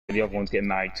the other one's getting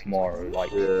married tomorrow.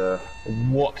 Like, Yeah.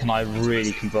 what can I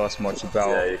really converse much about?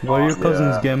 Yeah, Why are your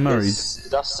cousins getting married?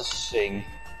 That's the thing.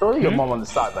 Don't your mum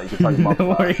understand that you can tell your mum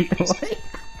No, that. wait.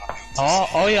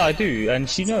 Oh yeah, I do, and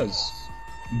she knows.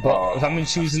 But I mean,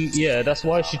 she was that's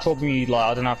why she told me like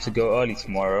I don't have to go early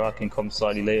tomorrow. I can come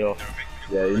slightly later.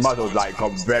 Yeah, you might as well like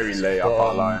come very late. I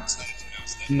can't lie.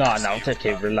 No, take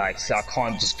it, relax. I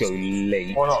can't just go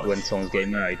late when someone's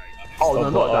getting married. Oh no,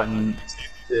 not that.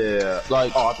 Yeah.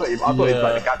 Like, I thought it was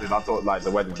like the gathering. I thought like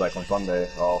the wedding's like on Sunday.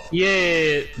 Oh.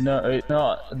 Yeah, no.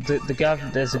 The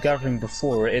gathering. There's a gathering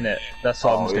before it, innit? That's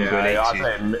what I'm just gonna go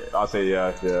late to. I'll say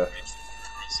yeah.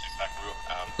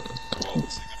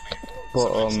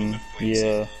 But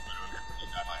yeah.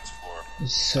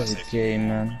 It's so gay,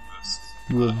 man.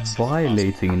 You were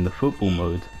violating in the football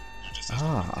mode.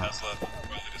 Ah. Tesla,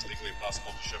 it is legally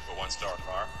possible to ship a one-star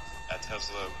car. At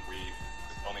Tesla,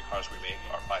 the only cars we make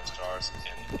are 5 stars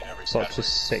in every Such a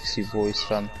sexy voice,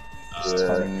 fam. Just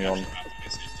turning me on.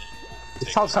 It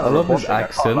sounds kind I of love his robotic,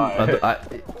 accent.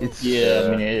 It's Yeah, I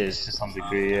mean it is to some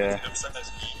degree. Yeah.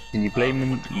 Can you blame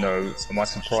him? No. Am I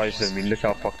surprised? I mean, look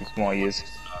how fucking smart he is.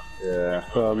 yeah.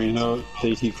 You know,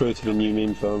 he created a new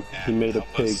meme film. He made a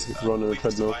pig run on a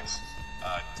treadmill.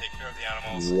 Take care of the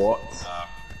animals. What?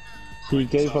 He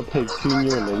gave a pig 2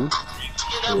 Neuralink,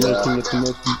 making it the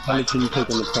most intelligent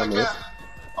pig on the planet,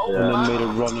 and then made it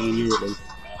run on a Neuralink.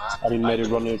 I mean, made it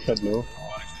run on a treadmill,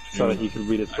 so that he could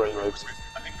read its brainwaves.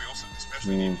 I think we also,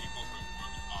 especially need people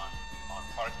who on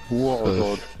product. What a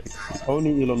god.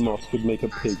 Only Elon Musk could make a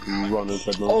pig run on a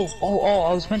treadmill. Oh!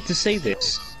 I was meant to say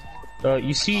this.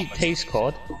 You see Taste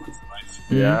Card?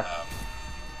 Yeah.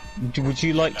 Would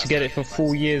you like to get it for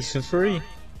 4 years for free?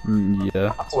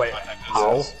 Yeah. Wait.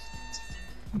 How?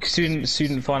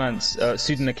 Student finance,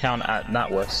 student account at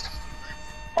NatWest.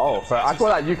 Oh, so I saw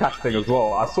that UCAS thing as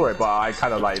well. I saw it, but I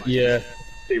kind of like Yeah.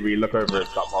 didn't really look over it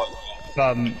that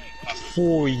much.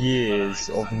 4 years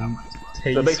of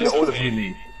Taste. So basically, all of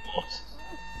uni,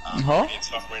 Huh?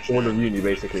 all of uni,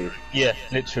 basically. Yeah,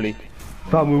 literally.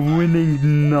 But we're winning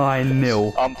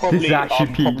 9-0. I'm This is actually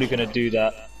I'm peak. probably gonna do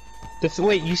that.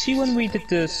 Wait, you see when we did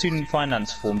the student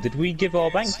finance form, did we give our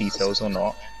bank details or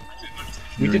not?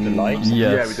 We didn't, like. Yes.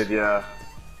 Yeah, we did. Yeah.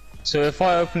 So if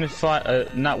I open a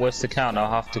NatWest account, I'll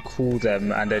have to call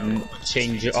them and then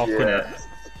change it up, innit?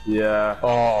 Yeah.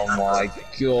 Oh my I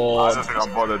god. don't think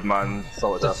I'm bothered, man.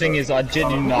 So The thing is, I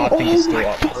genuinely think it's still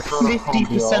up.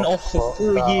 50% off for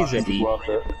 4 years, Eddie.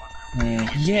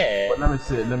 Yeah. But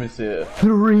let me see it.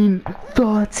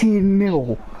 13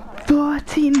 mil.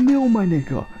 13 mil, my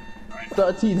nigga.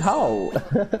 13 how?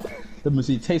 Let me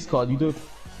see, Taste Card, you do